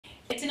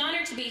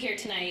to be here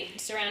tonight,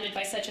 surrounded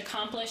by such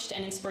accomplished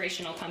and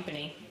inspirational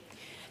company.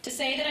 To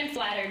say that I'm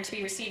flattered to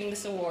be receiving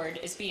this award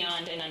is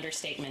beyond an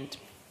understatement.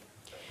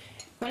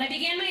 When I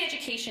began my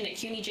education at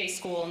CUNY J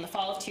School in the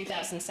fall of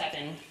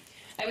 2007,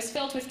 I was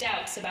filled with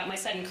doubts about my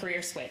sudden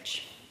career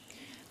switch.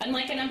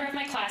 Unlike a number of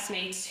my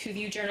classmates who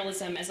view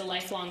journalism as a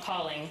lifelong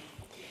calling,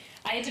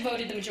 I had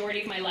devoted the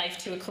majority of my life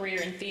to a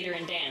career in theater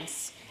and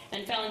dance,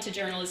 and fell into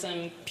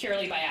journalism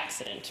purely by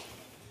accident.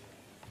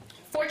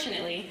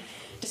 Fortunately,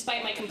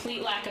 despite my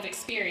complete lack of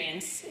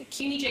experience,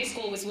 CUNY J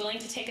School was willing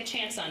to take a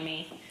chance on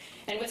me,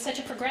 and with such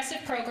a progressive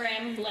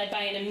program led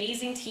by an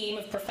amazing team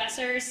of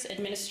professors,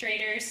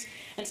 administrators,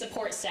 and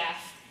support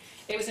staff,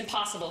 it was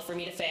impossible for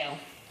me to fail.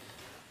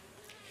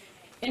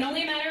 In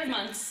only a matter of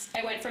months,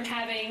 I went from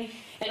having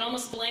an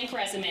almost blank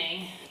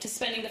resume to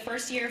spending the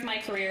first year of my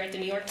career at the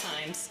New York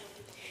Times.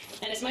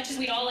 And as much as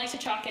we'd all like to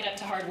chalk it up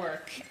to hard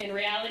work, in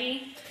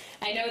reality,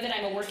 I know that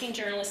I'm a working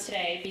journalist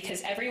today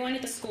because everyone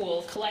at the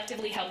school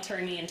collectively helped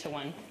turn me into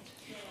one.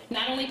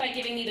 Not only by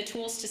giving me the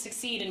tools to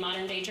succeed in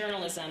modern-day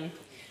journalism,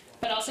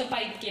 but also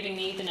by giving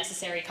me the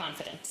necessary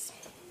confidence.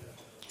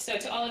 So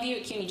to all of you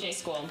at CUNY J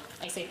School,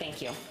 I say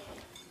thank you.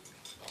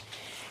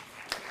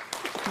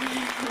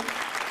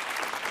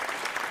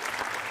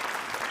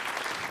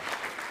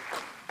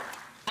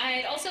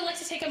 I'd also like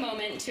to take a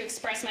moment to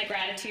express my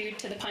gratitude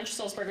to the Punch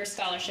Sulzberger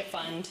Scholarship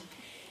Fund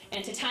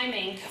and to Time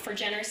Inc. for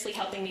generously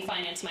helping me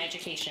finance my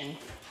education,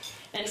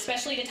 and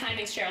especially to Time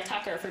Inc.'s Cheryl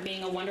Tucker for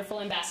being a wonderful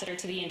ambassador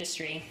to the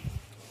industry,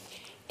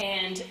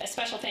 and a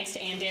special thanks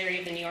to Ann Derry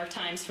of the New York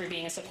Times for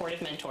being a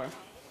supportive mentor.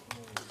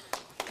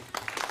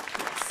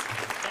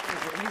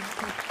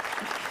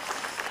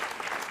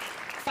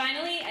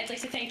 Finally, I'd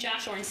like to thank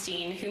Josh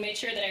Ornstein, who made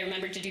sure that I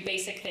remembered to do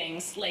basic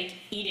things like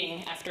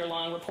eating after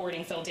long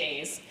reporting-filled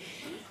days.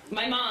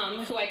 My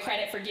mom, who I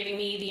credit for giving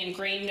me the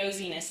ingrained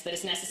nosiness that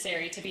is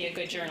necessary to be a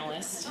good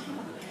journalist.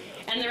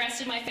 And the rest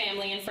of my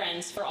family and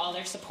friends for all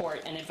their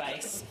support and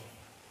advice.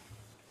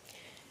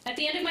 At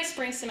the end of my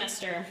spring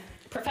semester,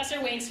 Professor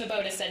Wayne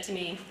Svoboda said to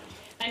me,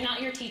 "I'm not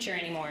your teacher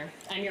anymore,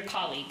 I'm your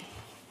colleague."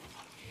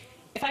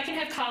 If I can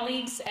have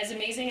colleagues as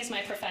amazing as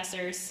my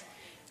professors,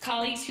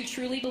 colleagues who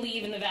truly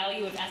believe in the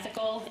value of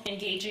ethical,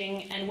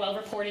 engaging, and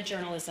well-reported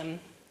journalism,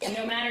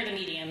 no matter the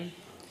medium,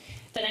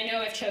 then I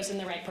know I've chosen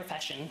the right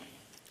profession.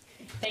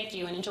 Thank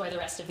you, and enjoy the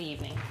rest of the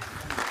evening.